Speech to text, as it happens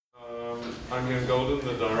I'm Ian Golden,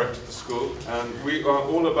 the director of the school, and we are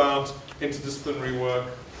all about interdisciplinary work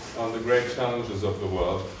on the great challenges of the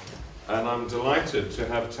world. And I'm delighted to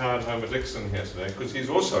have Tad Homer-Dixon here today, because he's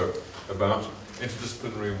also about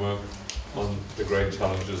interdisciplinary work on the great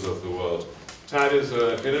challenges of the world. Tad is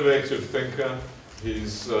an innovative thinker.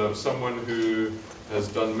 He's someone who has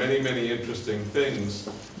done many, many interesting things.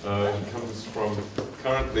 He comes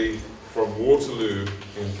currently from Waterloo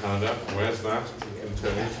in Canada. Where's that? You can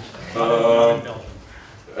tell me.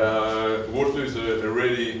 Waterloo is a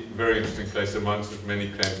really very interesting place amongst many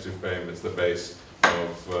claims to fame. It's the base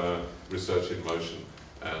of Research in Motion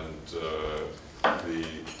and the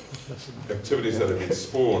activities that have been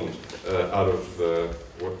spawned out of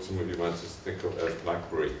what some of you might just think of as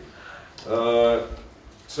BlackBerry.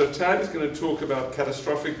 So Tad is going to talk about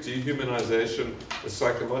catastrophic dehumanization, the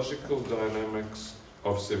psychological dynamics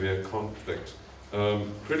of severe conflict.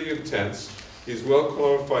 Pretty intense. He's well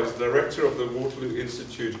qualified as director of the Waterloo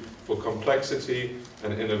Institute for Complexity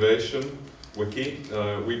and Innovation,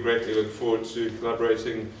 WICI. We greatly look forward to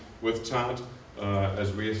collaborating with Tad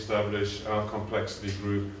as we establish our complexity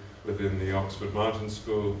group within the Oxford Martin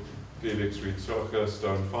School. Felix Reed-Socher,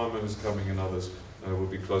 Stone Farmer, who's coming, and others will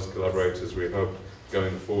be close collaborators, we hope,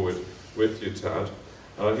 going forward with you, Tad.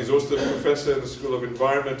 He's also the professor in the School of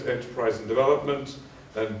Environment, Enterprise and Development,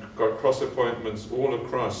 and got cross appointments all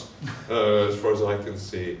across, as far as I can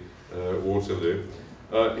see, Waterloo.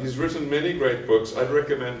 He's written many great books. I'd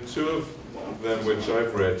recommend two of them which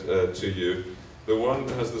I've read to you. The one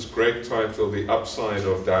has this great title, The Upside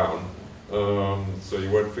of Down, so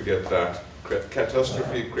you won't forget that.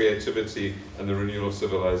 Catastrophe, Creativity, and the Renewal of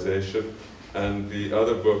Civilization. And the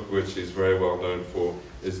other book, which he's very well known for,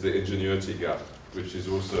 is The Ingenuity Gap, which is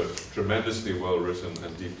also tremendously well written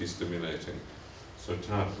and deeply stimulating. So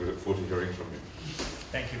Tad, we look forward to hearing from you.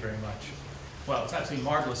 Thank you very much. Well, it's absolutely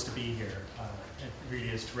marvelous to be here. It really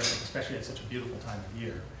is terrific, especially at such a beautiful time of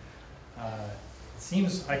year. It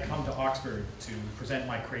seems I come to Oxford to present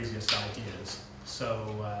my craziest ideas.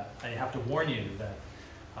 So I have to warn you that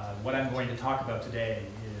what I'm going to talk about today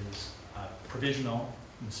is provisional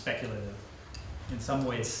and speculative, in some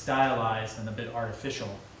ways stylized and a bit artificial.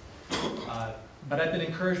 But I've been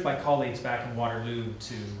encouraged by colleagues back in Waterloo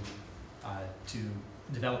to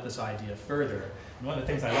develop this idea further. And one of the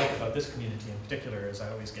things I like about this community in particular is I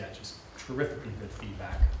always get just terrifically good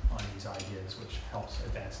feedback on these ideas, which helps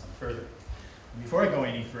advance them further. And before I go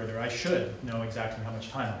any further, I should know exactly how much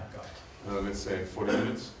time I've got. Let's say 40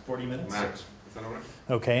 minutes. 40 minutes? Max, is that all right?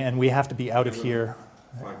 Okay, and we have to be out of here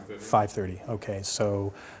 5:30. 5:30. Okay,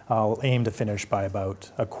 so I'll aim to finish by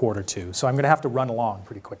about 1:45. So I'm going to have to run along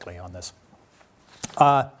pretty quickly on this.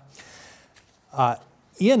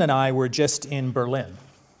 Ian and I were just in Berlin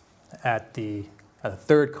at the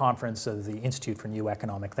third conference of the Institute for New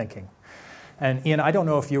Economic Thinking. And Ian, I don't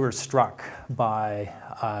know if you were struck by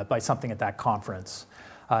something at that conference.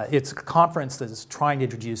 It's a conference that is trying to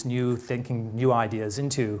introduce new thinking, new ideas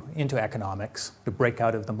into economics to break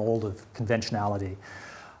out of the mold of conventionality.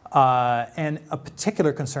 And a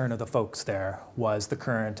particular concern of the folks there was the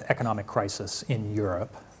current economic crisis in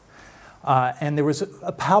Europe. And there was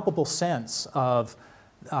a palpable sense of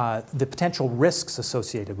the potential risks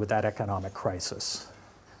associated with that economic crisis.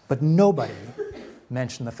 But nobody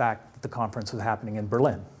mentioned the fact that the conference was happening in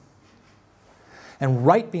Berlin. And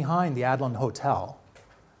right behind the Adlon Hotel,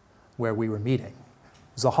 where we were meeting,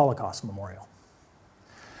 was the Holocaust Memorial.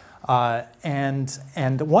 And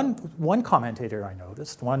one commentator I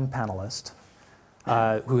noticed, one panelist,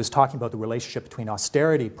 who was talking about the relationship between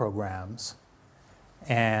austerity programs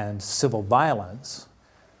and civil violence,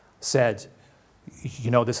 said, you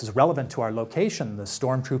know, this is relevant to our location. The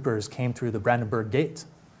stormtroopers came through the Brandenburg Gate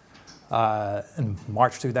and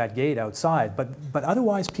marched through that gate outside. But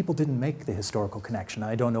otherwise, people didn't make the historical connection.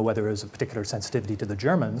 I don't know whether it was a particular sensitivity to the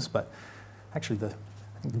Germans, but actually the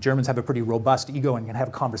Germans have a pretty robust ego and can have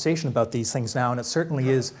a conversation about these things now, and it certainly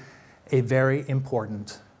is a very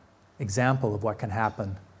important example of what can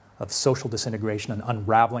happen of social disintegration and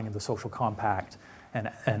unraveling of the social compact, and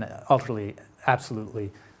ultimately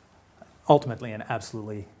an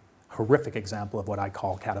absolutely horrific example of what I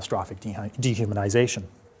call catastrophic dehumanization.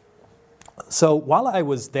 So while I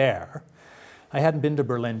was there, I hadn't been to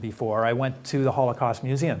Berlin before. I went to the Holocaust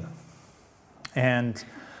Museum, and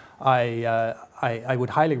I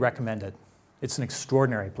would highly recommend it. It's an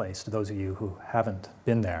extraordinary place to those of you who haven't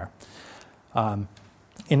been there.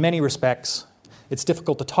 In many respects, it's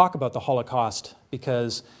difficult to talk about the Holocaust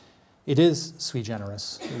because it is sui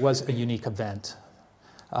generis. It was a unique event.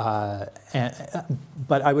 But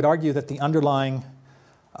I would argue that the underlying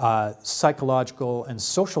psychological and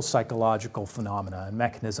social psychological phenomena and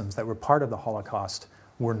mechanisms that were part of the Holocaust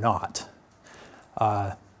were not.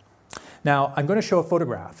 Now, I'm going to show a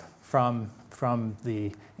photograph from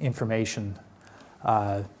the information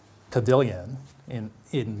pavilion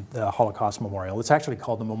in the Holocaust Memorial. It's actually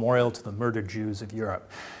called the Memorial to the Murdered Jews of Europe.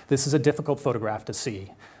 This is a difficult photograph to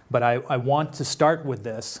see, but I want to start with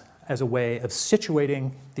this as a way of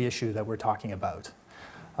situating the issue that we're talking about.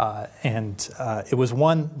 It was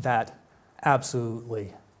one that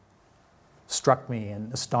absolutely struck me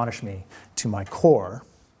and astonished me to my core.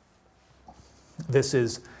 This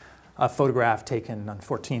is a photograph taken on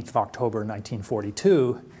 14th of October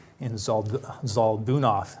 1942 in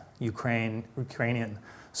Zalbunov, Ukrainian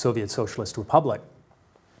Soviet Socialist Republic.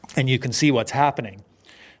 And you can see what's happening.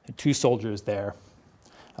 There are two soldiers there,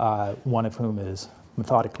 one of whom is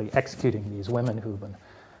methodically executing these women who've been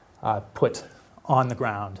put on the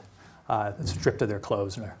ground, stripped of their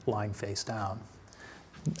clothes, and are lying face down.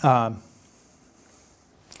 I'm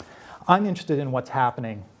interested in what's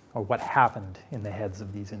happening, or what happened in the heads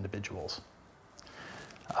of these individuals.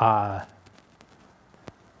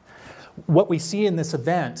 What we see in this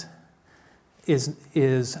event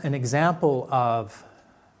is an example of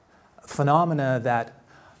phenomena that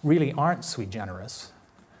really aren't sui generis.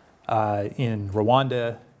 In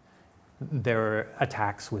Rwanda, there were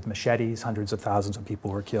attacks with machetes, hundreds of thousands of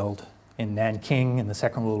people were killed. In Nanking, in the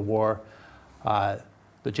Second World War,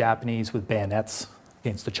 the Japanese with bayonets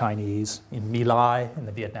against the Chinese. In My Lai, in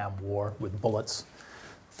the Vietnam War, with bullets.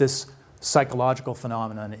 This psychological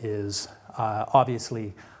phenomenon is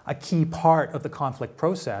obviously a key part of the conflict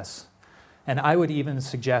process, and I would even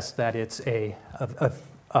suggest that it's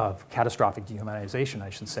of catastrophic dehumanization, I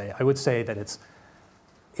should say. I would say that it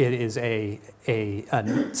is a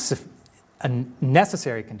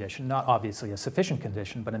necessary condition, not obviously a sufficient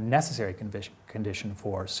condition, but a necessary condition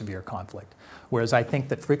for severe conflict. Whereas I think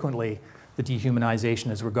that frequently the dehumanization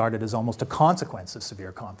is regarded as almost a consequence of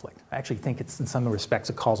severe conflict. I actually think it's in some respects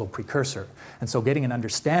a causal precursor. And so getting an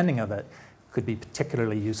understanding of it could be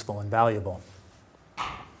particularly useful and valuable.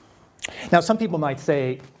 Now, some people might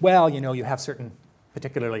say, well, you have certain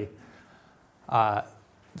particularly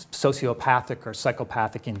sociopathic or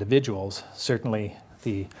psychopathic individuals. Certainly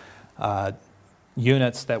the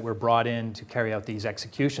units that were brought in to carry out these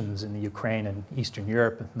executions in the Ukraine and Eastern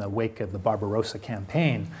Europe in the wake of the Barbarossa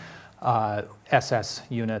campaign, SS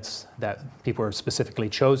units that people were specifically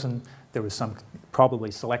chosen. There was some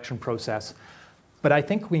probably selection process. But I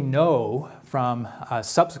think we know from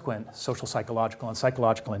subsequent social psychological and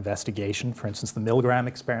psychological investigation, for instance, the Milgram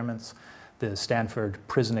experiments, the Stanford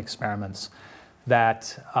prison experiments,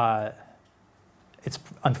 that it's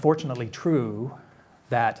unfortunately true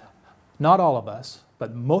that not all of us,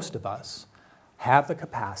 but most of us, have the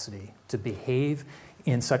capacity to behave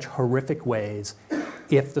in such horrific ways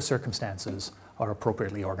if the circumstances are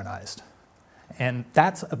appropriately organized. And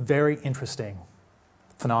that's a very interesting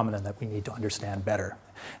phenomenon that we need to understand better.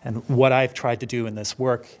 And what I've tried to do in this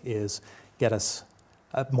work is get us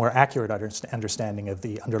a more accurate understanding of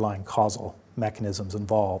the underlying causal mechanisms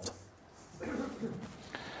involved.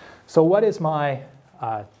 So what is my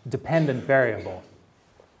dependent variable?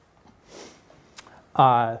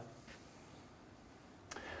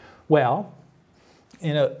 Well,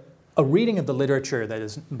 in a reading of the literature that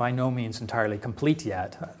is by no means entirely complete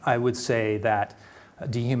yet, I would say that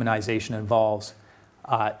dehumanization involves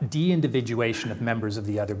de-individuation of members of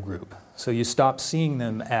the other group. So you stop seeing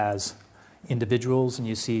them as individuals and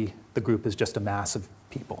you see the group as just a mass of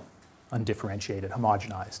people, undifferentiated,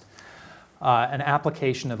 homogenized. An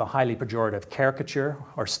application of a highly pejorative caricature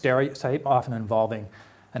or stereotype, often involving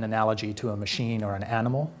an analogy to a machine or an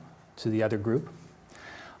animal, to the other group.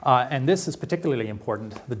 And this is particularly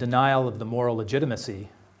important, the denial of the moral legitimacy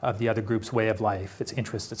of the other group's way of life, its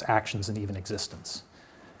interests, its actions, and even existence.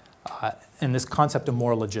 And this concept of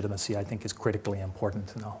moral legitimacy, I think, is critically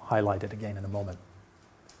important, and I'll highlight it again in a moment.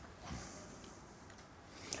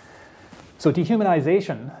 So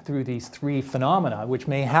dehumanization through these three phenomena, which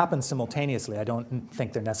may happen simultaneously, I don't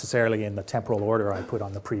think they're necessarily in the temporal order I put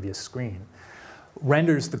on the previous screen,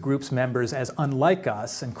 renders the group's members as unlike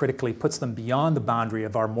us and critically puts them beyond the boundary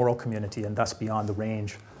of our moral community and thus beyond the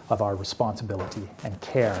range of our responsibility and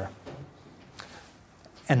care.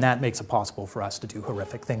 And that makes it possible for us to do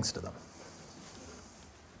horrific things to them.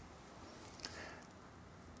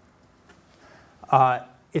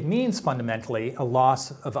 It means fundamentally a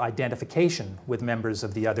loss of identification with members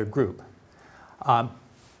of the other group.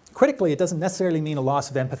 Critically, it doesn't necessarily mean a loss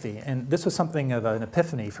of empathy, and this was something of an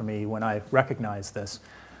epiphany for me when I recognized this.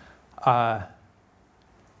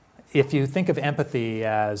 if you think of empathy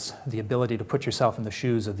as the ability to put yourself in the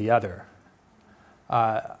shoes of the other,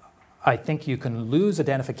 I think you can lose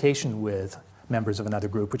identification with members of another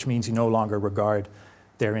group, which means you no longer regard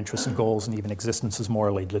their interests and goals and even existence as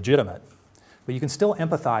morally legitimate. But you can still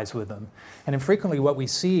empathize with them. And infrequently what we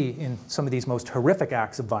see in some of these most horrific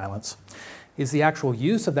acts of violence is the actual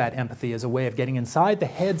use of that empathy as a way of getting inside the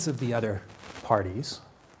heads of the other parties,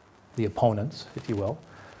 the opponents, if you will,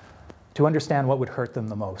 to understand what would hurt them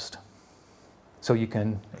the most. So you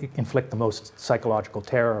can inflict the most psychological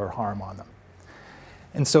terror or harm on them.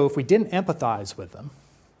 And so if we didn't empathize with them,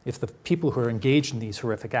 if the people who are engaged in these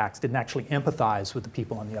horrific acts didn't actually empathize with the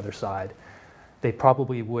people on the other side, they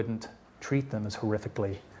probably wouldn't treat them as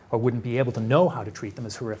horrifically, or wouldn't be able to know how to treat them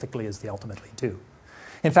as horrifically as they ultimately do.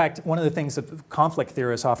 In fact, one of the things that conflict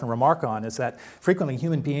theorists often remark on is that frequently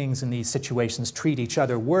human beings in these situations treat each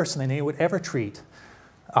other worse than they would ever treat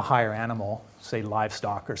a higher animal, say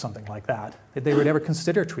livestock or something like that they would ever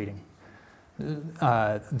consider treating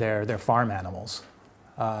their farm animals.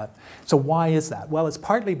 So why is that? Well, it's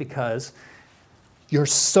partly because you're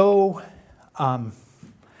so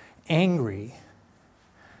angry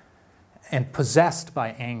and possessed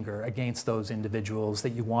by anger against those individuals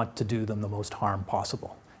that you want to do them the most harm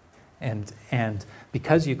possible. And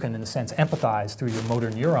because you can, in a sense, empathize through your motor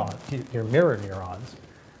neuron, your mirror neurons,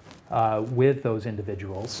 with those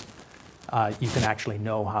individuals, you can actually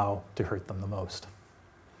know how to hurt them the most.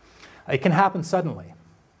 It can happen suddenly.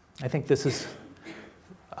 I think this is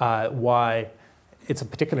why it's a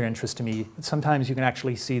particular interest to me. Sometimes you can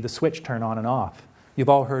actually see the switch turn on and off. You've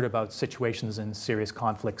all heard about situations in serious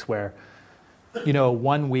conflicts where, you know,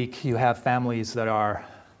 one week you have families that are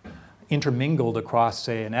intermingled across,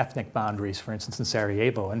 say, an ethnic boundaries, for instance, in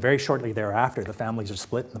Sarajevo, and very shortly thereafter the families are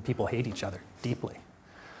split and the people hate each other deeply.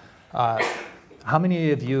 How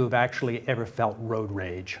many of you have actually ever felt road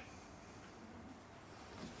rage?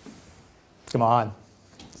 Come on,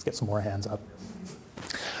 let's get some more hands up.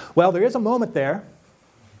 Well, there is a moment there.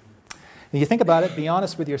 When you think about it, be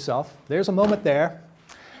honest with yourself. There's a moment there.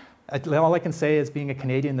 All I can say is, being a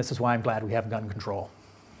Canadian, this is why I'm glad we have gun control,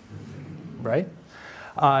 right?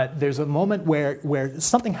 There's a moment where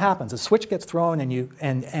something happens, a switch gets thrown, and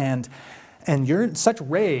you're in such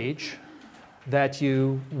rage that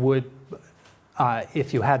you would,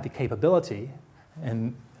 if you had the capability,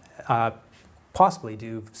 and possibly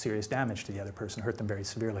do serious damage to the other person, hurt them very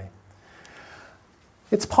severely.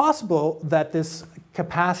 It's possible that this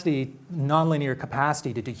capacity, nonlinear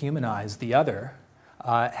capacity to dehumanize the other,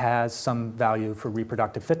 has some value for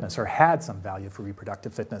reproductive fitness, or had some value for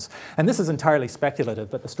reproductive fitness. And this is entirely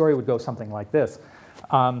speculative, but the story would go something like this.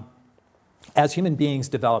 As human beings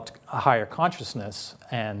developed a higher consciousness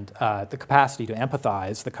and the capacity to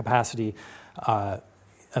empathize, the capacity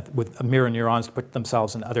with mirror neurons to put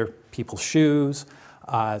themselves in other people's shoes,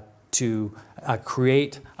 to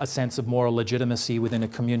create a sense of moral legitimacy within a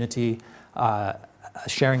community, a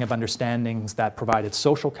sharing of understandings that provided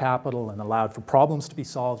social capital and allowed for problems to be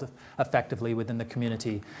solved effectively within the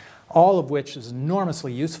community, all of which is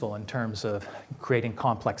enormously useful in terms of creating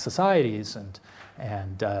complex societies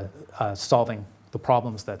and solving the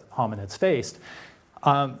problems that hominids faced.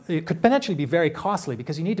 It could potentially be very costly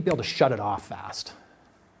because you need to be able to shut it off fast.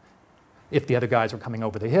 If the other guys were coming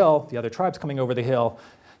over the hill, the other tribes coming over the hill,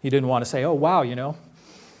 you didn't want to say, oh, wow, you know,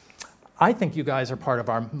 I think you guys are part of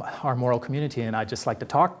our moral community, and I'd just like to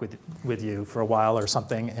talk with you for a while or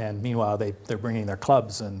something. And meanwhile, they're bringing their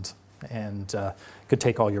clubs and could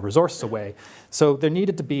take all your resources away. So there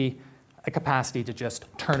needed to be a capacity to just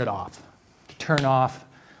turn it off, to turn off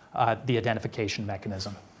the identification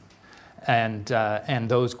mechanism. And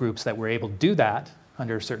those groups that were able to do that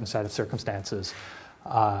under a certain set of circumstances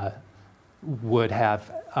would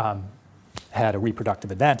have had a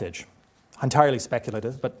reproductive advantage. Entirely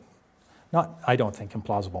speculative, but not, I don't think,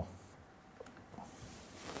 implausible.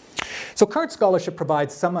 So current scholarship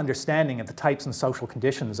provides some understanding of the types and social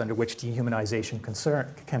conditions under which dehumanization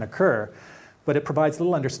can occur, but it provides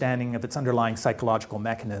little understanding of its underlying psychological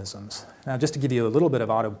mechanisms. Now, just to give you a little bit of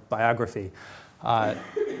autobiography,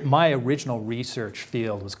 my original research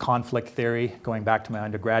field was conflict theory, going back to my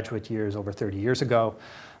undergraduate years over 30 years ago.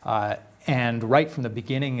 And right from the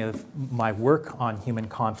beginning of my work on human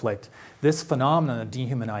conflict, this phenomenon of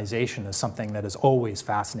dehumanization is something that has always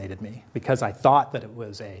fascinated me, because I thought that it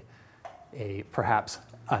was perhaps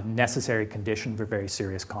a necessary condition for very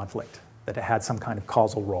serious conflict, that it had some kind of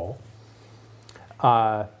causal role.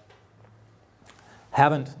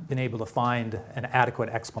 Haven't been able to find an adequate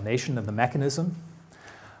explanation of the mechanism.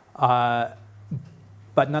 But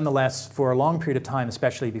nonetheless, for a long period of time,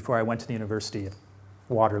 especially before I went to the University of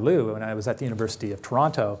Waterloo, when I was at the University of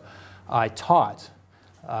Toronto, I taught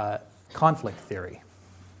conflict theory.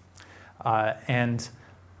 And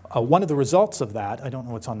one of the results of that, I don't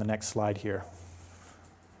know what's on the next slide here.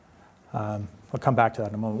 I'll come back to that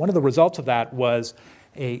in a moment. One of the results of that was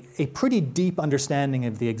a pretty deep understanding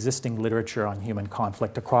of the existing literature on human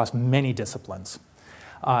conflict across many disciplines.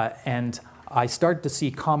 And I started to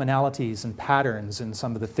see commonalities and patterns in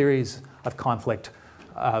some of the theories of conflict,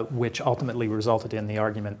 which ultimately resulted in the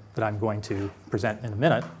argument that I'm going to present in a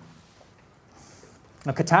minute.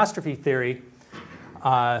 Now, catastrophe theory,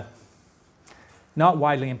 not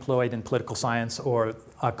widely employed in political science or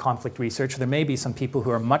conflict research. There may be some people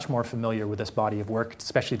who are much more familiar with this body of work,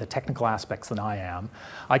 especially the technical aspects, than I am.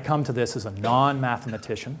 I come to this as a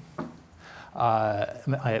non-mathematician,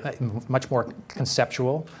 much more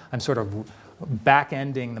conceptual. I'm sort of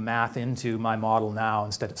back-ending the math into my model now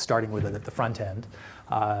instead of starting with it at the front end.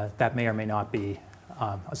 That may or may not be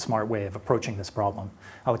a smart way of approaching this problem.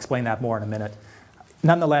 I'll explain that more in a minute.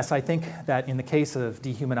 Nonetheless, I think that in the case of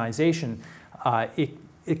dehumanization,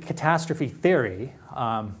 catastrophe theory,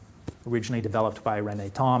 originally developed by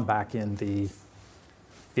René Thom back in the,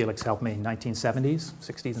 Felix helped me, 1970s,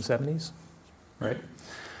 60s and 70s, right?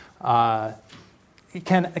 It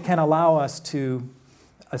can allow us to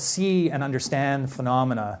see and understand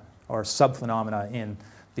phenomena or sub-phenomena in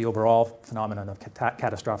the overall phenomenon of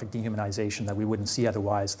catastrophic dehumanization that we wouldn't see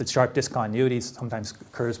otherwise. The sharp discontinuity sometimes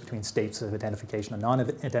occurs between states of identification and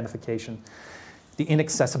non-identification. The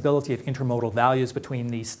inaccessibility of intermodal values between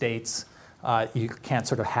these states. You can't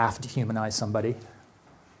sort of half dehumanize somebody.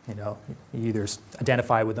 You know, you either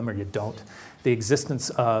identify with them or you don't. The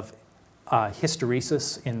existence of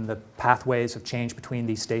hysteresis in the pathways of change between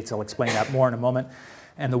these states. I'll explain that more in a moment.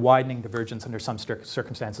 And the widening divergence under some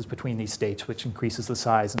circumstances between these states, which increases the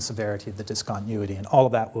size and severity of the discontinuity. And all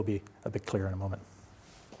of that will be a bit clearer in a moment.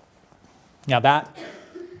 Now that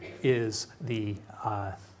is the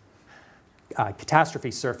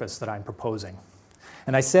catastrophe surface that I'm proposing.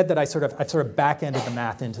 And I said that I've sort of back-ended the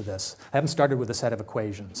math into this. I haven't started with a set of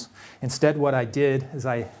equations. Instead, what I did is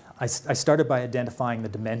I started by identifying the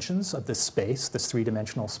dimensions of this space, this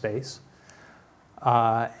three-dimensional space.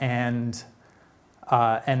 And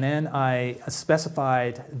then I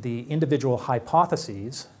specified the individual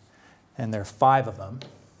hypotheses, and there are 5 of them,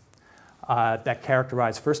 that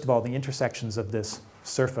characterize, first of all, the intersections of this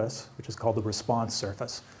surface, which is called the response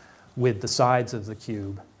surface, with the sides of the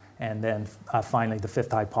cube, and then finally the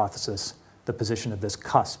 5th hypothesis, the position of this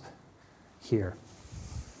cusp here.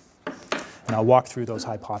 And I'll walk through those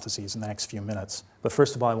hypotheses in the next few minutes. But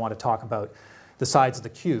first of all, I want to talk about the sides of the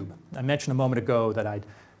cube. I mentioned a moment ago that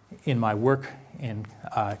in my work in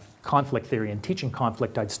conflict theory and teaching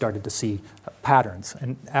conflict, I'd started to see patterns.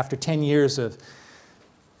 And after 10 years of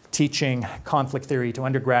teaching conflict theory to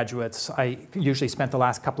undergraduates, I usually spent the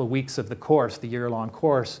last couple of weeks of the course, the year-long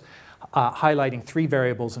course, highlighting 3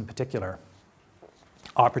 variables in particular: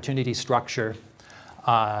 opportunity structure,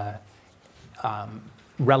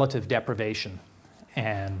 relative deprivation,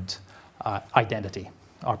 and identity.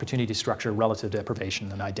 Opportunity structure, relative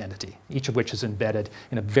deprivation, and identity, each of which is embedded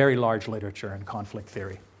in a very large literature in conflict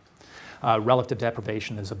theory. Relative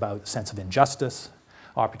deprivation is about the sense of injustice.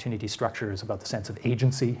 Opportunity structure is about the sense of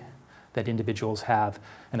agency that individuals have,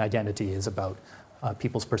 and identity is about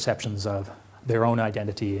people's perceptions of their own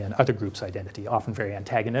identity and other groups' identity, often very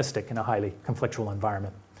antagonistic in a highly conflictual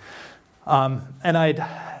environment. And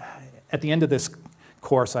at the end of this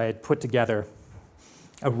course, I had put together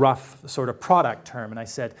a rough sort of product term, and I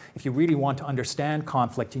said, if you really want to understand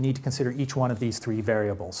conflict, you need to consider each one of these 3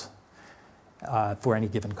 variables for any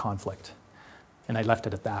given conflict. And I left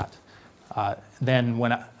it at that. Then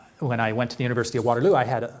when I went to the University of Waterloo,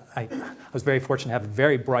 I was very fortunate to have a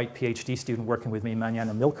very bright PhD student working with me,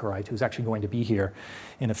 Manjana Milkereit, who's actually going to be here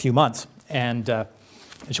in a few months. And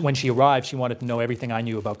when she arrived, she wanted to know everything I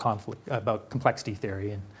knew about complexity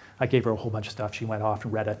theory. And I gave her a whole bunch of stuff. She went off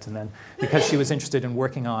and read it. And then because she was interested in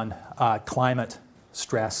working on climate,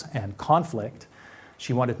 stress, and conflict,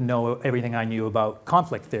 she wanted to know everything I knew about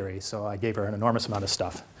conflict theory. So I gave her an enormous amount of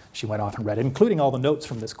stuff. She went off and read it, including all the notes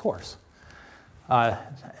from this course.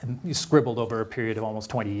 And you scribbled over a period of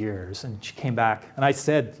almost 20 years. And she came back, and I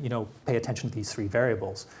said, pay attention to these 3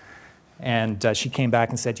 variables. And she came back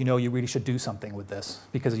and said, you really should do something with this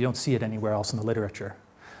because you don't see it anywhere else in the literature.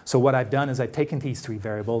 So what I've done is I've taken these 3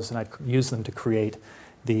 variables and I've used them to create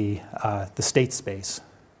the state space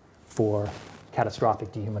for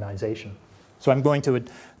catastrophic dehumanization. So I'm going to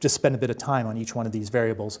just spend a bit of time on each one of these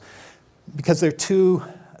variables because there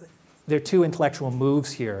are two intellectual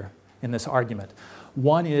moves here in this argument.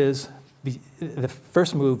 One is, the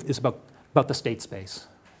first move is about about the state space.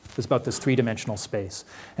 It's about this three-dimensional space.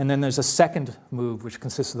 And then there's a second move, which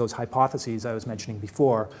consists of those hypotheses I was mentioning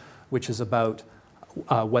before, which is about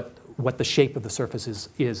what the shape of the surface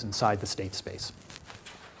is inside the state space.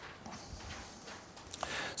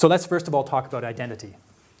 So let's first of all talk about identity.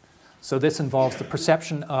 So this involves the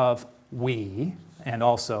perception of we, and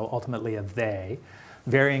also ultimately of they,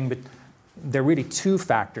 varying. But there are really two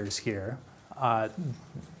factors here.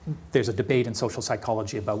 There's a debate in social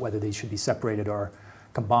psychology about whether these should be separated or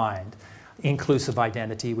combined. Inclusive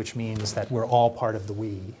identity, which means that we're all part of the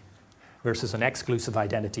we, versus an exclusive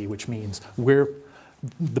identity, which means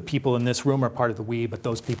the people in this room are part of the we, but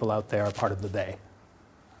those people out there are part of the they.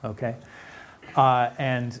 Okay?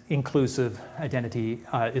 And inclusive identity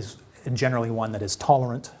is generally one that is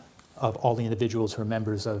tolerant of all the individuals who are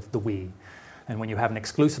members of the we. And when you have an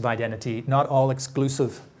exclusive identity, not all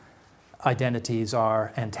exclusive identities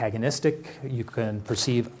are antagonistic. You can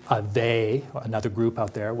perceive a they, another group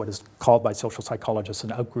out there, what is called by social psychologists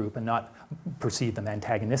an outgroup, and not perceive them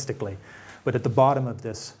antagonistically. But at the bottom of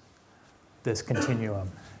this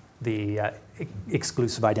continuum, the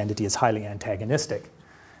exclusive identity is highly antagonistic.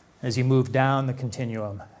 As you move down the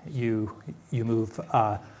continuum, you move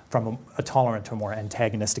from a tolerant to a more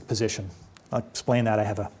antagonistic position. I'll explain that. I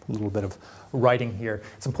have a little bit of writing here.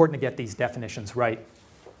 It's important to get these definitions right.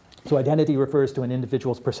 So identity refers to an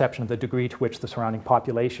individual's perception of the degree to which the surrounding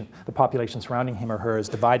population, the population surrounding him or her, is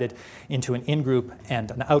divided into an in-group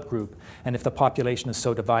and an out-group. And if the population is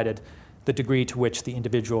so divided, the degree to which the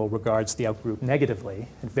individual regards the out-group negatively.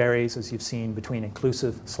 It varies, as you've seen, between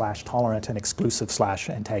inclusive/tolerant and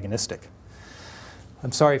exclusive/antagonistic.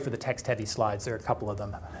 I'm sorry for the text-heavy slides. There are a couple of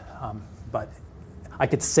them. But I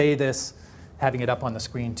could say this, having it up on the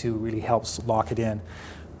screen too really helps lock it in.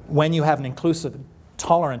 When you have an inclusive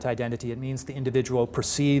tolerant identity, it means the individual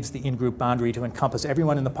perceives the in-group boundary to encompass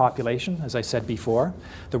everyone in the population, as I said before.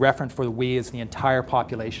 The referent for the we is the entire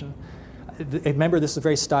population. Remember, this is a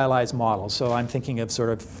very stylized model, so I'm thinking of sort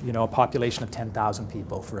of, a population of 10,000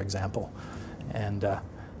 people, for example. And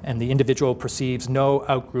the individual perceives no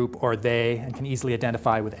outgroup or they and can easily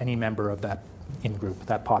identify with any member of that in-group,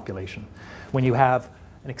 that population. When you have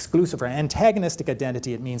an exclusive or antagonistic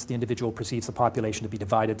identity, it means the individual perceives the population to be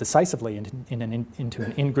divided decisively into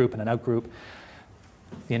an in-group and an out-group.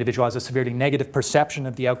 The individual has a severely negative perception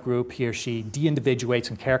of the out-group. He or she de-individuates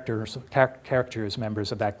and characters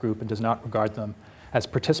members of that group and does not regard them as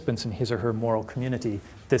participants in his or her moral community.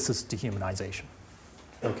 This is dehumanization.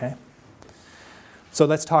 Okay? So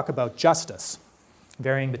let's talk about justice,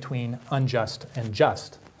 varying between unjust and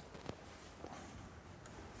just.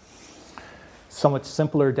 Somewhat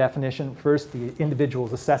simpler definition. First, the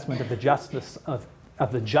individual's assessment of the justness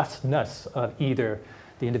of either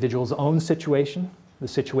the individual's own situation, the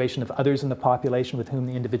situation of others in the population with whom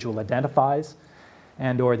the individual identifies,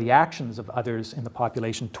 and or the actions of others in the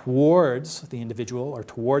population towards the individual or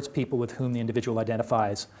towards people with whom the individual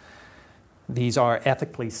identifies. These are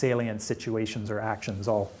ethically salient situations or actions.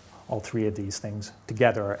 All three of these things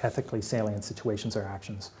together are ethically salient situations or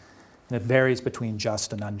actions. And it varies between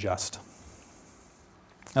just and unjust.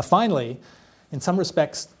 Now finally, in some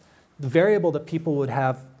respects, the variable that people would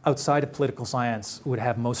have outside of political science would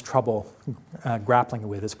have most trouble grappling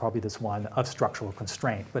with is probably this one of structural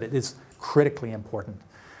constraint, but it is critically important.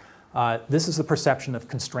 This is the perception of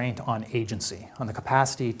constraint on agency, on the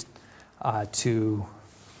capacity to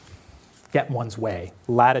get one's way,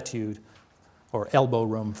 latitude or elbow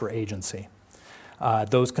room for agency.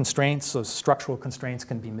 Those constraints, those structural constraints,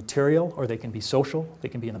 can be material or they can be social. They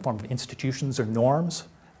can be in the form of institutions or norms.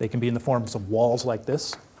 They can be in the forms of walls like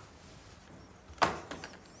this.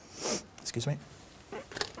 Excuse me.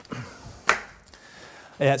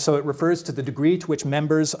 So it refers to the degree to which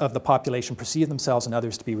members of the population perceive themselves and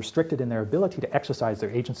others to be restricted in their ability to exercise their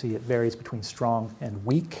agency. It varies between strong and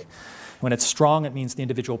weak. When it's strong, it means the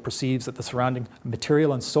individual perceives that the surrounding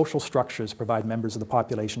material and social structures provide members of the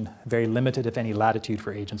population very limited, if any, latitude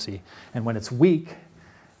for agency. And when it's weak,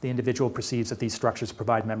 the individual perceives that these structures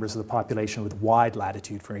provide members of the population with wide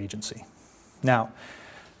latitude for agency. Now,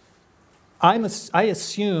 I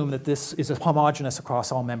assume that this is homogeneous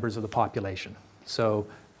across all members of the population. So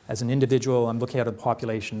as an individual, I'm looking at a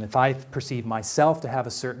population. If I perceive myself to have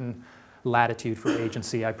a certain latitude for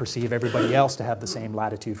agency, I perceive everybody else to have the same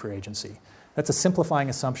latitude for agency. That's a simplifying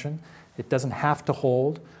assumption. It doesn't have to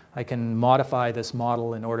hold. I can modify this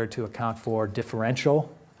model in order to account for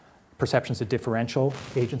differential perceptions of differential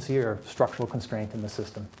agency or structural constraint in the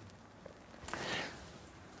system.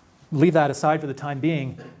 Leave that aside for the time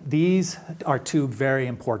being. These are two very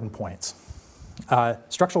important points.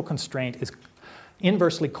 Structural constraint is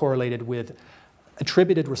inversely correlated with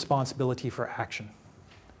attributed responsibility for action.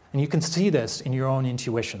 And you can see this in your own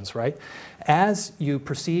intuitions, right? As you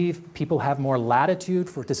perceive people have more latitude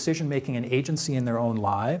for decision-making and agency in their own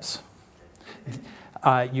lives,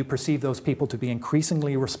 you perceive those people to be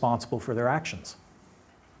increasingly responsible for their actions,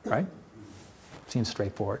 right? Seems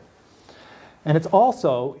straightforward. And it's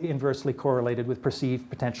also inversely correlated with perceived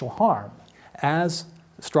potential harm. As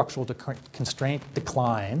structural constraint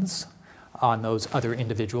declines on those other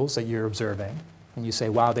individuals that you're observing, and you say,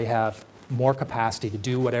 wow, they have more capacity to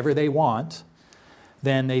do whatever they want,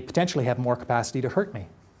 then they potentially have more capacity to hurt me,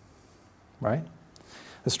 right?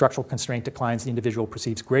 The structural constraint declines, the individual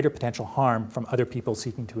perceives greater potential harm from other people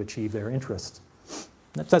seeking to achieve their interests.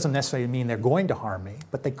 That doesn't necessarily mean they're going to harm me,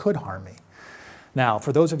 but they could harm me. Now,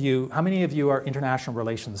 for those of you, how many of you are international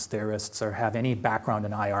relations theorists or have any background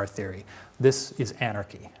in IR theory? This is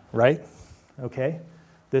anarchy, right? Okay?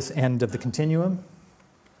 This end of the continuum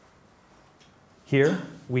here,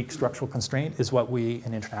 weak structural constraint, is what we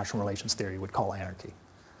in international relations theory would call anarchy.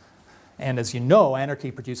 And as you know,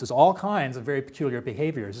 anarchy produces all kinds of very peculiar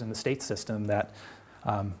behaviors in the state system that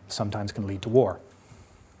sometimes can lead to war.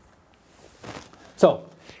 So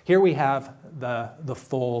here we have the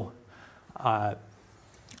full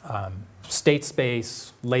state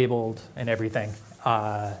space labeled and everything.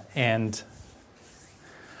 And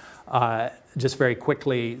just very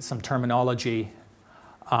quickly, some terminology.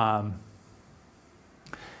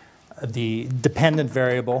 The dependent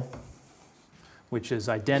variable, which is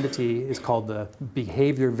identity, is called the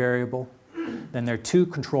behavior variable. Then there are two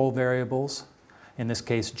control variables, in this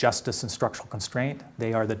case justice and structural constraint.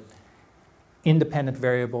 They are the independent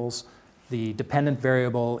variables. The dependent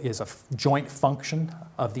variable is a joint function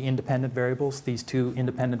of the independent variables, these two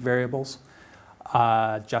independent variables,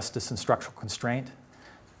 justice and structural constraint.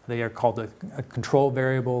 They are called the control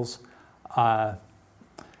variables.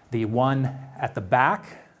 The one at the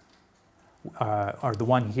back, or the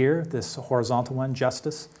one here, this horizontal one,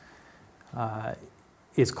 justice,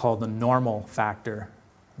 is called the normal factor.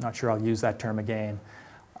 I'm not sure I'll use that term again.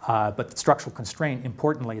 But the structural constraint,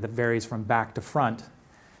 importantly, that varies from back to front,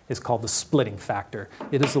 is called the splitting factor.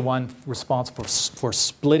 It is the one responsible for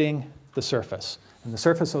splitting the surface. And the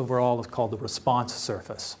surface overall is called the response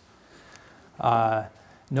surface.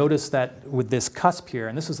 Notice that with this cusp here,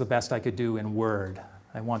 and this is the best I could do in Word.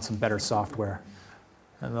 I want some better software.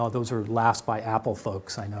 And those are laughs by Apple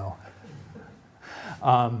folks, I know.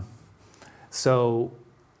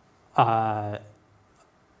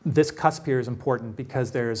 This cusp here is important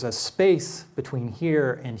because there's a space between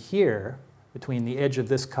here and here, between the edge of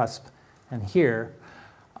this cusp and here,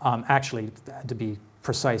 actually, to be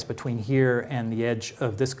precise, between here and the edge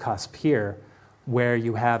of this cusp here, where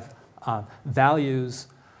you have values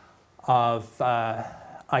of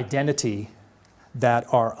identity that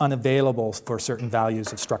are unavailable for certain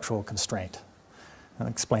values of structural constraint. I'll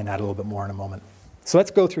explain that a little bit more in a moment. So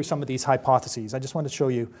let's go through some of these hypotheses. I just want to show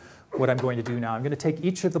you what I'm going to do now. I'm going to take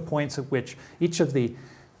each of the points at which, each of the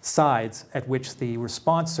sides at which the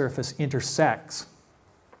response surface intersects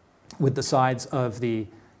with the sides of the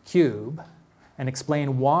cube and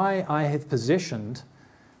explain why I have positioned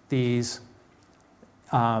these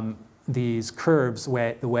curves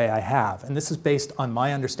the way I have. And this is based on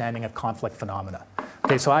my understanding of conflict phenomena.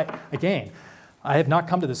 Okay, so I have not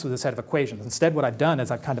come to this with a set of equations. Instead, what I've done is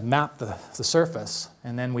I've kind of mapped the surface,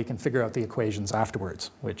 and then we can figure out the equations afterwards,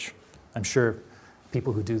 which I'm sure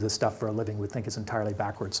people who do this stuff for a living would think is entirely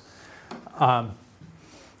backwards.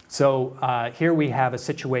 Here we have a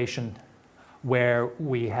situation where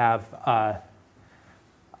we have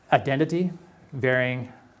identity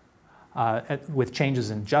varying with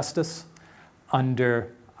changes in justice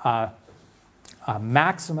under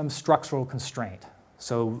maximum structural constraint.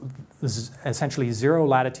 So this is essentially zero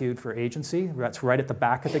latitude for agency. That's right at the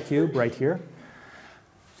back of the cube, right here.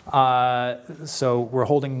 So we're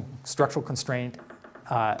holding structural constraint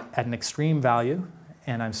at an extreme value.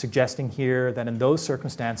 And I'm suggesting here that in those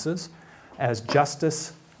circumstances, as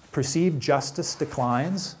perceived justice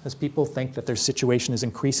declines, as people think that their situation is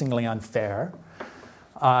increasingly unfair,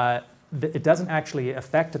 it doesn't actually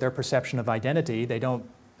affect their perception of identity. They don't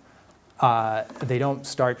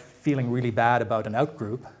start feeling really bad about an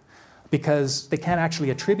outgroup because they can't actually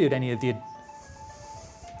attribute any of the,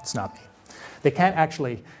 it's not me. They can't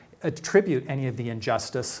actually attribute any of the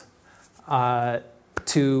injustice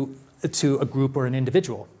to a group or an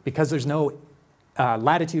individual because there's no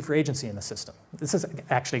latitude for agency in the system. This is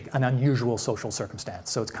actually an unusual social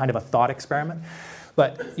circumstance, so it's kind of a thought experiment.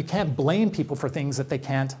 But you can't blame people for things that they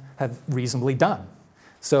can't have reasonably done.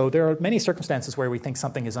 So there are many circumstances where we think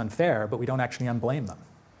something is unfair, but we don't actually unblame them.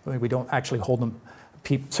 We don't actually hold them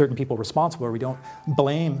certain people responsible, or we don't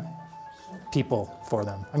blame people for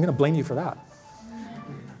them. I'm going to blame you for that.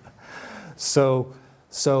 So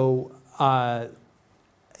an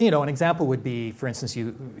example would be, for instance,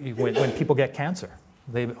 when people get cancer,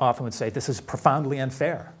 they often would say, this is profoundly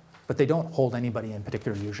unfair, but they don't hold anybody in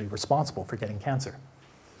particular usually responsible for getting cancer.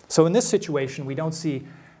 So in this situation, we don't see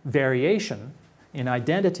variation in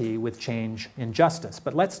identity with change in justice.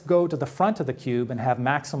 But let's go to the front of the cube and have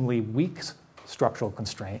maximally weak structural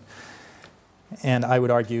constraint. And I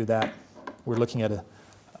would argue that we're looking at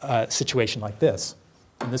a situation like this.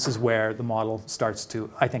 And this is where the model starts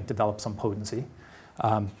to, I think, develop some potency.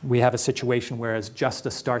 We have a situation where as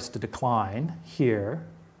justice starts to decline here,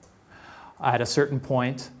 at a certain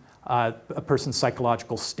point, a person's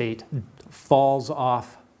psychological state falls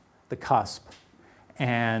off the cusp,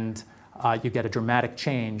 and you get a dramatic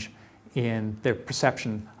change in their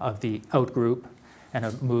perception of the outgroup and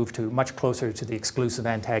a move to much closer to the exclusive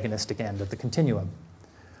antagonistic end of the continuum.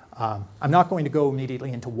 I'm not going to go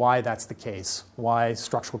immediately into why that's the case, why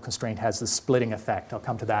structural constraint has this splitting effect. I'll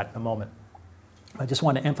come to that in a moment. I just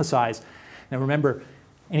want to emphasize, now remember,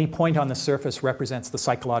 any point on the surface represents the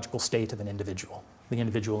psychological state of an individual, the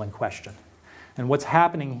individual in question. And what's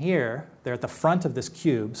happening here, they're at the front of this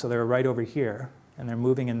cube, so they're right over here, and they're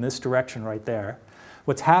moving in this direction right there.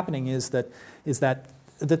 What's happening is that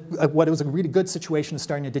what was a really good situation is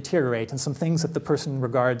starting to deteriorate, and some things that the person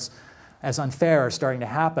regards as unfair are starting to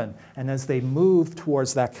happen. And as they move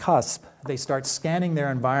towards that cusp, they start scanning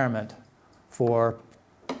their environment for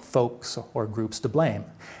folks or groups to blame.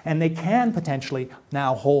 And they can potentially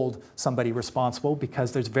now hold somebody responsible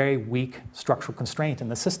because there's very weak structural constraint in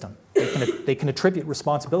the system. They can attribute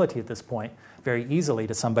responsibility at this point very easily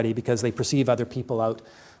to somebody because they perceive other people out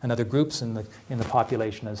and other groups in the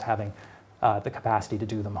population as having the capacity to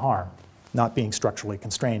do them harm, not being structurally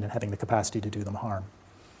constrained and having the capacity to do them harm.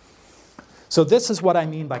 So this is what I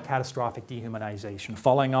mean by catastrophic dehumanization,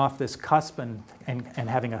 falling off this cusp and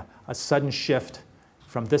having a sudden shift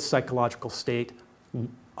from this psychological state,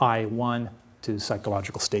 I1, to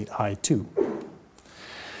psychological state, I2.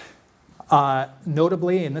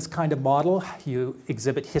 Notably, in this kind of model, you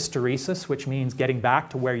exhibit hysteresis, which means getting back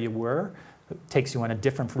to where you were. It takes you on a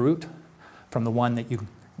different route from the one that you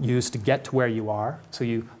used to get to where you are. So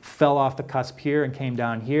you fell off the cusp here and came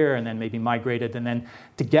down here and then maybe migrated. And then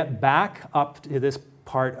to get back up to this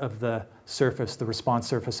part of the surface, the response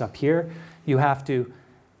surface up here, you have to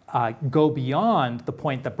go beyond the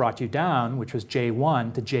point that brought you down, which was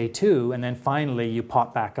J1 to J2, and then finally you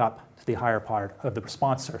pop back up to the higher part of the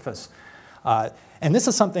response surface. And this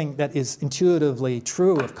is something that is intuitively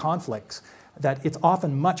true of conflicts, that it's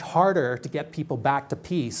often much harder to get people back to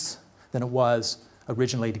peace than it was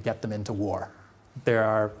originally to get them into war.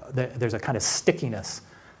 There's a kind of stickiness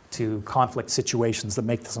to conflict situations that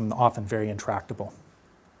make them often very intractable.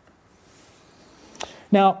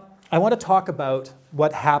 Now, I want to talk about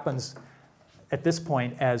what happens at this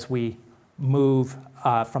point as we move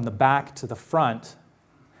from the back to the front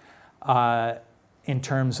in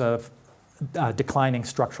terms of declining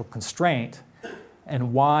structural constraint,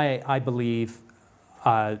 and why I believe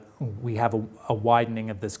we have a widening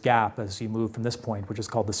of this gap as you move from this point, which is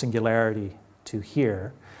called the singularity, to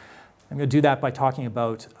here. I'm going to do that by talking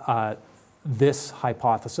about this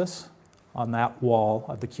hypothesis on that wall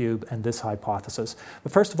of the cube and this hypothesis.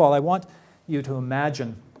 But first of all, I want you to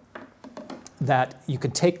imagine that you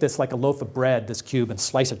can take this like a loaf of bread, this cube, and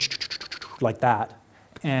slice it like that.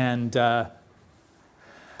 And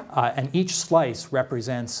each slice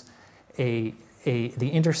represents the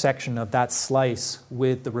intersection of that slice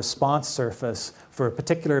with the response surface for a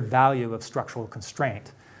particular value of structural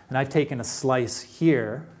constraint. And I've taken a slice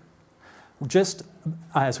here, just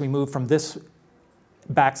as we move from this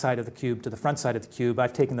back side of the cube to the front side of the cube,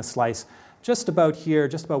 I've taken the slice just about here,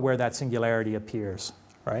 just about where that singularity appears,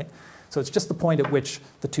 right? So it's just the point at which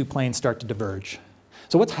the two planes start to diverge.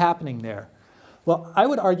 So what's happening there? Well, I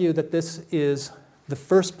would argue that this is the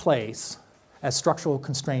first place, as structural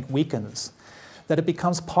constraint weakens, that it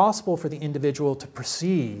becomes possible for the individual to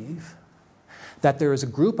perceive that there is a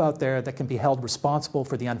group out there that can be held responsible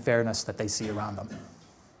for the unfairness that they see around them.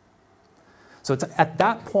 So it's at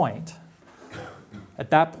that point,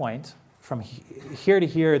 from here to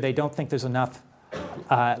here, they don't think there's enough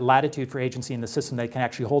latitude for agency in the system that can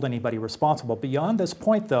actually hold anybody responsible. Beyond this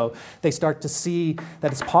point, though, they start to see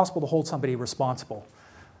that it's possible to hold somebody responsible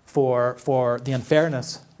for the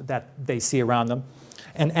unfairness that they see around them.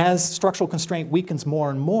 And as structural constraint weakens more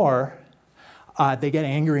and more, they get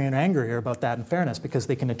angrier and angrier about that unfairness because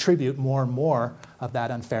they can attribute more and more of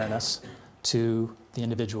that unfairness to the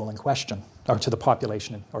individual in question, or to the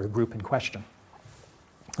population or the group in question.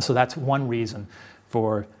 So that's one reason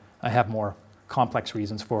for, I have more complex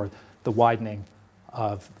reasons for the widening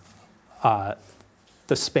of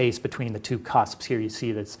the space between the two cusps. Here you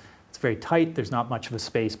see that it's very tight, there's not much of a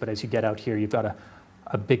space, but as you get out here, you've got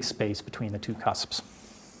a big space between the two cusps,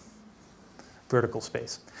 vertical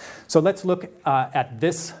space. So let's look at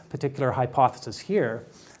this particular hypothesis here.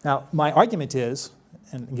 Now, my argument is,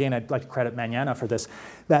 and again, I'd like to credit Magnana for this,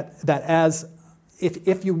 that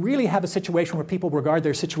if you really have a situation where people regard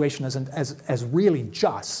their situation as really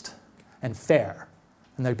just and fair,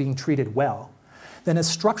 and they're being treated well, then as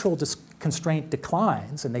structural constraint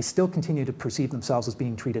declines, and they still continue to perceive themselves as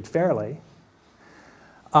being treated fairly,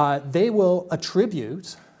 they will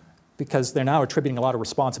attribute, because they're now attributing a lot of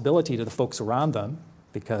responsibility to the folks around them,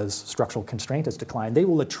 because structural constraint has declined, they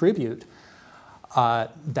will attribute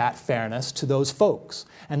that fairness to those folks.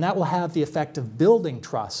 And that will have the effect of building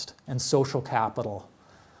trust and social capital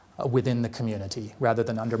within the community rather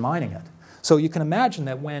than undermining it. So you can imagine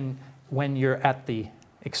that when you're at the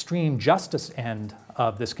extreme justice end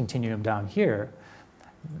of this continuum down here,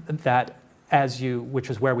 that which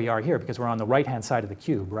is where we are here, because we're on the right-hand side of the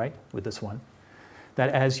cube, right, with this one, that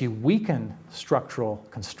as you weaken structural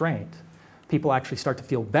constraint, people actually start to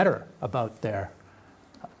feel better about the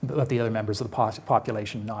other members of the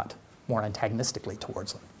population, not more antagonistically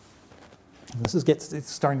towards them. And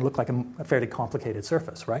it's starting to look like a fairly complicated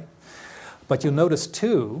surface, right? But you'll notice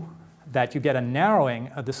too that you get a narrowing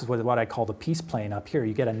of, this is what I call the peace plane up here.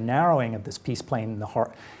 You get a narrowing of this peace plane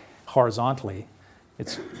horizontally.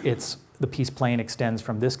 The peace plane extends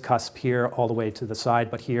from this cusp here all the way to the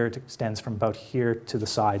side, but here it extends from about here to the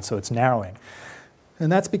side, so it's narrowing.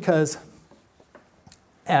 And that's because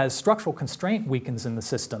as structural constraint weakens in the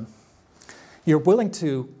system, you're willing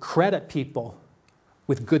to credit people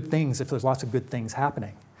with good things if there's lots of good things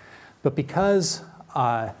happening. But because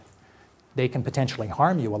they can potentially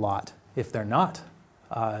harm you a lot if they're not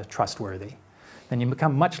trustworthy, then you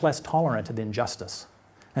become much less tolerant of injustice.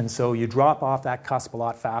 And so you drop off that cusp a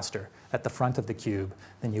lot faster at the front of the cube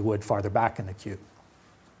than you would farther back in the cube.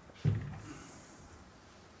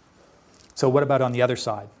 So what about on the other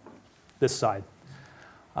side, this side?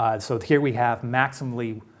 So here we have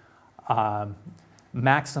maximally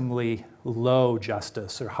low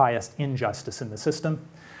justice or highest injustice in the system.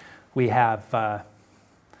 We have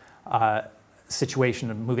a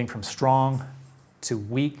situation of moving from strong to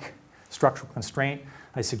weak structural constraint.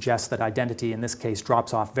 I suggest that identity in this case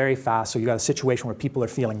drops off very fast. So you've got a situation where people are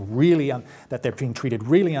feeling that they're being treated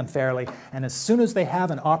really unfairly. And as soon as they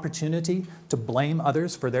have an opportunity to blame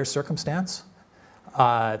others for their circumstance,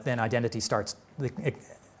 then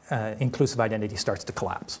inclusive identity starts to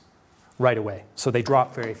collapse right away. So they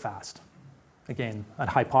drop very fast. Again, a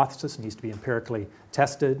hypothesis needs to be empirically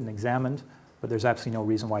tested and examined, but there's absolutely no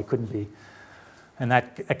reason why it couldn't be. And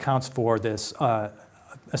that accounts for this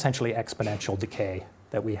essentially exponential decay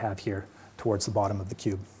that we have here towards the bottom of the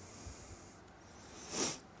cube.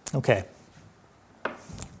 Okay.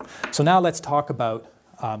 So now let's talk about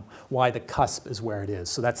why the cusp is where it is.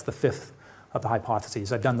 So that's the fifth of the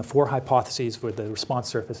hypotheses. I've done the 4 hypotheses with the response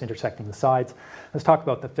surface intersecting the sides. Let's talk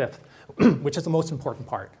about the 5th, which is the most important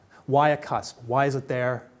part. Why a cusp? Why is it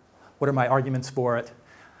there? What are my arguments for it?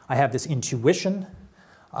 I have this intuition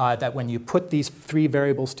that when you put these 3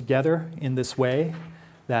 variables together in this way,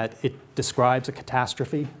 that it describes a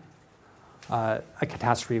catastrophe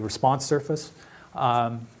response surface.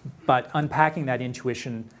 But unpacking that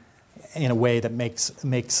intuition in a way that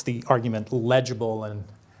makes the argument legible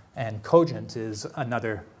and cogent is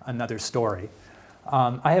another story.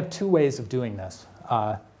 I have 2 ways of doing this,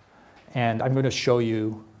 and I'm going to show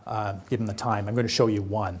you, given the time, I'm going to show you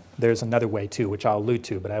one. There's another way too, which I'll allude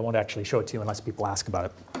to, but I won't actually show it to you unless people ask about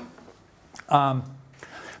it.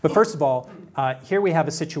 But first of all, here we have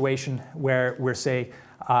a situation where we're, say,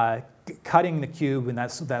 cutting the cube, and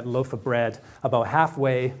that's that loaf of bread, about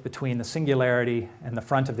halfway between the singularity and the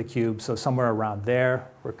front of the cube, so somewhere around there.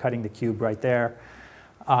 We're cutting the cube right there.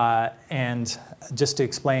 And just to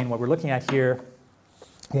explain what we're looking at here,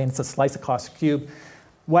 again, it's a slice across the cube.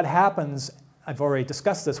 What happens, I've already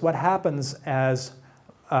discussed this, what happens as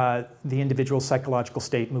the individual psychological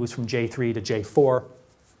state moves from J3 to J4?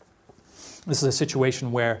 This is a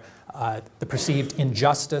situation where the perceived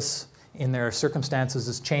injustice in their circumstances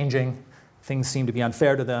is changing. Things seem to be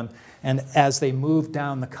unfair to them. And as they move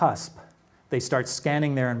down the cusp, they start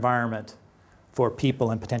scanning their environment for people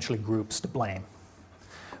and potentially groups to blame.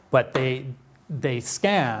 But they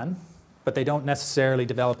scan, but they don't necessarily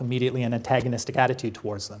develop immediately an antagonistic attitude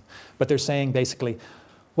towards them. But they're saying basically,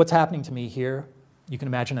 what's happening to me here? You can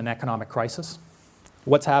imagine an economic crisis.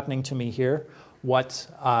 What's happening to me here? What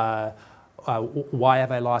why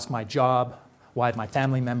have I lost my job? Why have my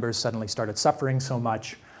family members suddenly started suffering so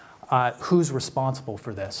much? Who's responsible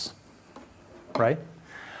for this, right?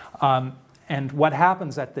 And what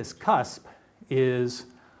happens at this cusp is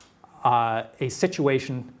a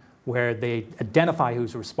situation where they identify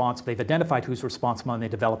who's responsible, they've identified who's responsible, and they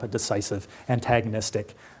develop a decisive,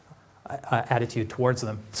 antagonistic attitude towards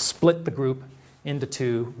them. Split the group into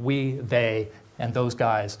two, we, they, and those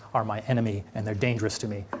guys are my enemy, and they're dangerous to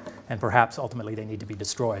me, and perhaps ultimately they need to be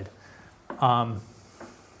destroyed. So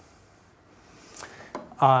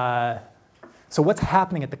what's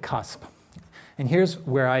happening at the cusp? And here's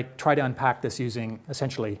where I try to unpack this using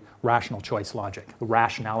essentially rational choice logic, the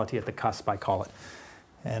rationality at the cusp, I call it.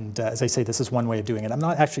 And as I say, this is one way of doing it. I'm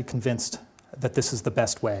not actually convinced that this is the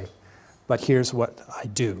best way, but here's what I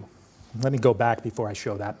do. Let me go back before I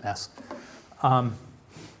show that mess.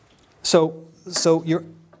 So you're,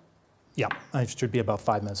 yeah, I should be about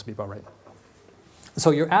 5 minutes to be about right.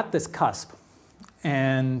 So you're at this cusp,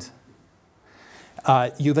 and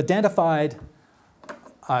you've identified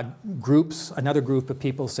groups, another group of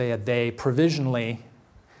people, say a they, provisionally,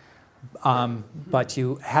 but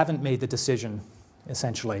you haven't made the decision,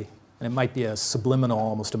 essentially. And it might be a subliminal,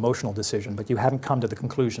 almost emotional decision, but you haven't come to the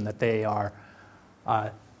conclusion that they are,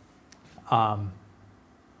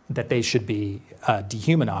 that they should be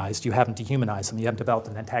dehumanized. You haven't dehumanized them. You haven't developed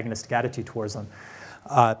an antagonistic attitude towards them.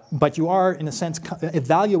 But you are, in a sense,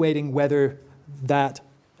 evaluating whether that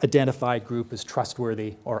identified group is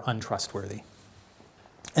trustworthy or untrustworthy.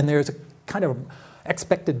 And there's a kind of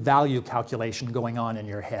expected value calculation going on in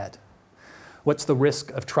your head. What's the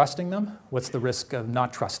risk of trusting them? What's the risk of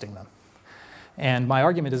not trusting them? And my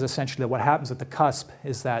argument is essentially that what happens at the cusp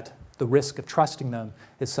is that the risk of trusting them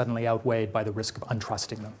is suddenly outweighed by the risk of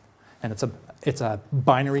untrusting them. And it's a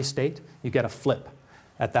binary state. You get a flip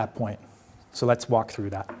at that point. So let's walk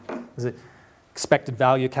through that. Is it expected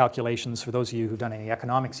value calculations? For those of you who've done any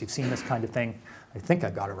economics, you've seen this kind of thing. I think I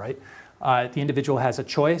got it right. The individual has a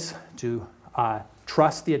choice to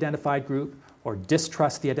trust the identified group or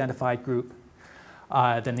distrust the identified group.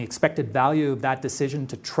 Then the expected value of that decision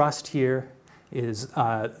to trust here is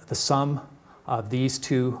the sum of these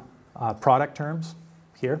two product terms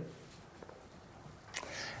here.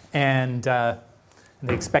 And the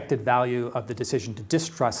expected value of the decision to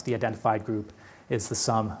distrust the identified group is the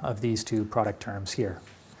sum of these two product terms here.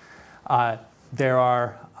 There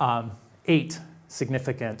are 8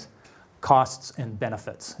 significant costs and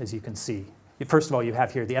benefits, as you can see. First of all, you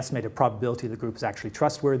have here the estimated probability the group is actually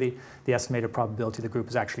trustworthy. The estimated probability the group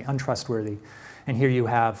is actually untrustworthy. And here you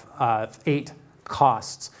have 8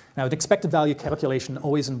 costs. Now, an expected value calculation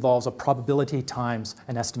always involves a probability times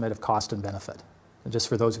an estimate of cost and benefit, just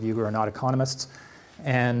for those of you who are not economists.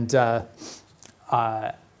 And so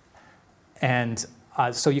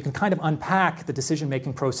you can kind of unpack the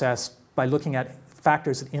decision-making process by looking at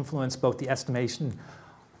factors that influence both the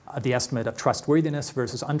estimate of trustworthiness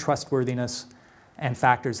versus untrustworthiness, and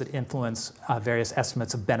factors that influence various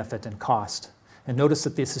estimates of benefit and cost. And notice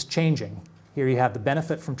that this is changing. Here you have the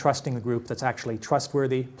benefit from trusting the group that's actually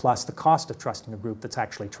trustworthy plus the cost of trusting a group that's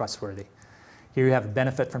actually trustworthy. Here you have the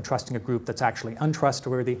benefit from trusting a group that's actually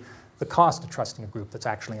untrustworthy, the cost of trusting a group that's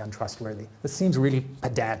actually untrustworthy. This seems really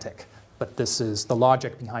pedantic, but this is the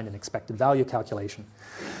logic behind an expected value calculation.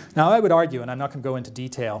 Now, I would argue, and I'm not going to go into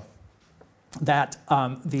detail, that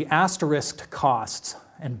the asterisked costs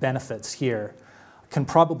and benefits here can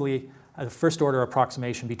probably, at a first order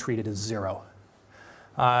approximation, be treated as 0.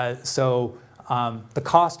 So the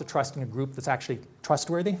cost of trusting a group that's actually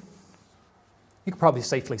trustworthy, you could probably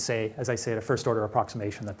safely say, as I say, at a first order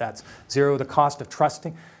approximation, that that's 0. The cost of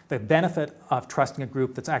trusting, the benefit of trusting a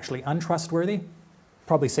group that's actually untrustworthy,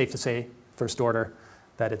 probably safe to say, first order,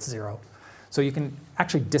 that it's 0. So you can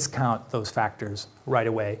actually discount those factors right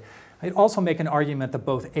away. I'd also make an argument that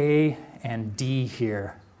both A and D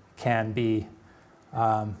here can be,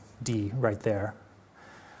 D right there,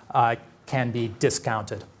 can be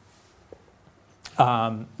discounted.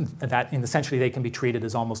 Essentially they can be treated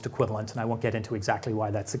as almost equivalent, and I won't get into exactly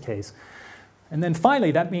why that's the case. And then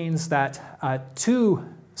finally, that means that 2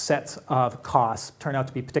 sets of costs turn out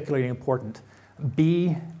to be particularly important,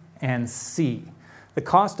 B and C. The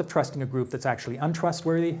cost of trusting a group that's actually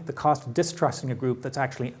untrustworthy, the cost of distrusting a group that's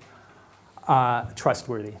actually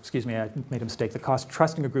trustworthy. Excuse me, I made a mistake. The cost of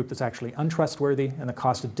trusting a group that's actually untrustworthy and the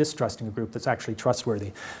cost of distrusting a group that's actually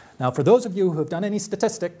trustworthy. Now, for those of you who have done any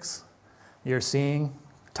statistics, you're seeing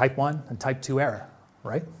type 1 and type 2 error,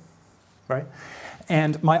 right? Right?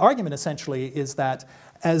 And my argument essentially is that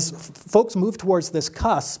as folks move towards this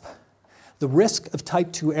cusp, the risk of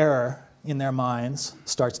type 2 error in their minds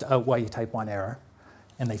starts to outweigh type 1 error,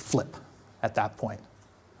 and they flip. at that point,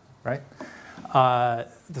 right?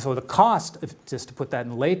 So the cost, just to put that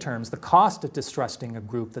in lay terms, the cost of distrusting a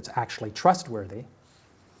group that's actually trustworthy,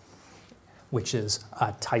 which is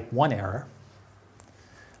a type 1 error,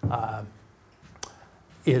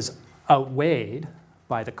 is outweighed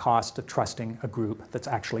by the cost of trusting a group that's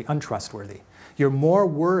actually untrustworthy. You're more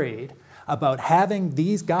worried about having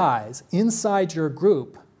these guys inside your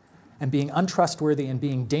group and being untrustworthy and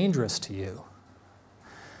being dangerous to you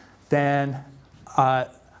than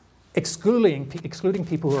excluding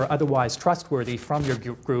people who are otherwise trustworthy from your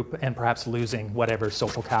group and perhaps losing whatever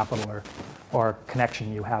social capital or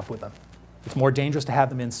connection you have with them. It's more dangerous to have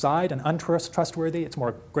them inside and untrustworthy. It's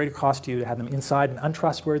more greater cost to you to have them inside and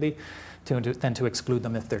untrustworthy than to exclude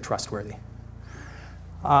them if they're trustworthy.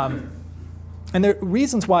 And there are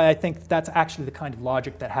reasons why I think that's actually the kind of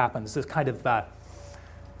logic that happens, this kind of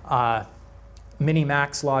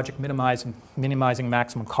mini-max logic, minimizing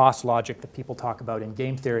maximum cost logic that people talk about in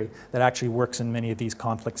game theory that actually works in many of these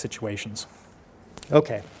conflict situations.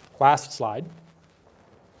 Okay, last slide.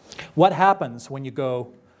 What happens when you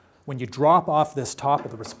drop off this top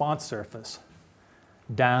of the response surface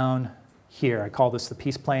down here? I call this the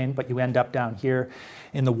peace plane, but you end up down here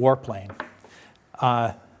in the war plane.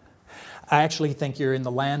 I actually think you're in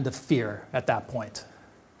the land of fear at that point.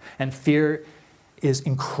 And fear is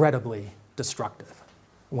incredibly destructive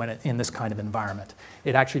in this kind of environment.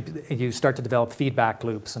 You start to develop feedback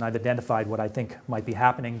loops, and I've identified what I think might be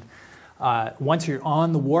happening. Once you're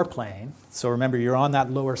on the war plane, so remember you're on that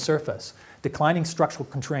lower surface, declining structural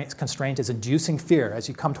constraint is inducing fear. As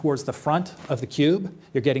you come towards the front of the cube,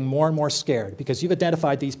 you're getting more and more scared because you've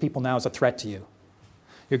identified these people now as a threat to you.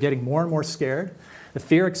 You're getting more and more scared. The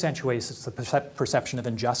fear accentuates the perception of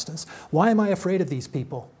injustice. Why am I afraid of these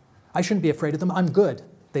people? I shouldn't be afraid of them. I'm good.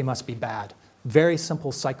 They must be bad. Very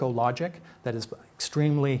simple psychologic that is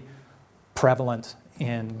extremely prevalent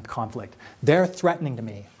in conflict. They're threatening to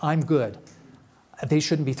me. I'm good. They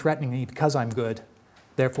shouldn't be threatening me because I'm good.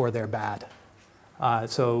 Therefore, they're bad.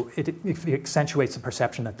 So it accentuates the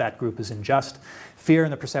perception that that group is unjust. Fear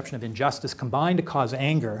and the perception of injustice combine to cause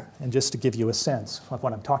anger. And just to give you a sense of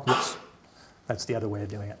what I'm talking about, that's the other way of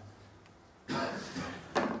doing it.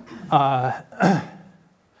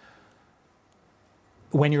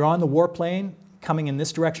 When you're on the war plane, coming in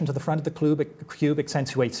this direction to the front of the cube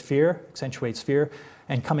accentuates fear,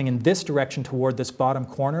 and coming in this direction toward this bottom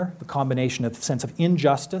corner, the combination of sense of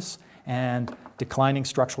injustice and declining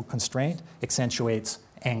structural constraint accentuates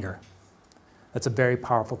anger. That's a very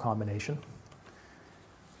powerful combination.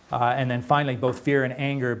 And then finally, both fear and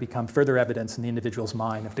anger become further evidence in the individual's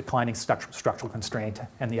mind of declining structural constraint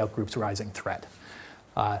and the outgroup's rising threat.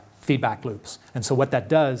 Feedback loops. And so what that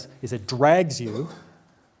does is it drags you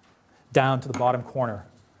down to the bottom corner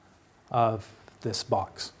of this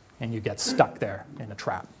box, and you get stuck there in a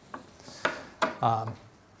trap.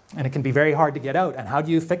 And it can be very hard to get out. And how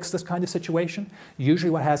do you fix this kind of situation? Usually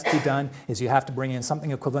what has to be done is you have to bring in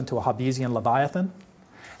something equivalent to a Hobbesian Leviathan,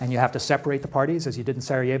 and you have to separate the parties, as you did in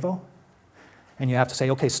Sarajevo. And you have to say,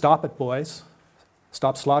 okay, stop it, boys.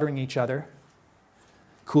 Stop slaughtering each other.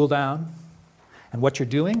 Cool down. And what are you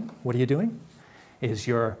doing, is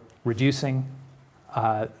you're reducing,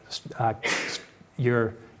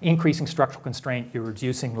 you're increasing structural constraint, you're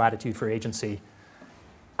reducing latitude for agency.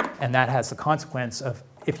 And that has the consequence of,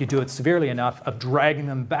 if you do it severely enough, of dragging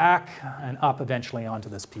them back and up eventually onto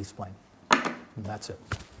this peace plane. And that's it.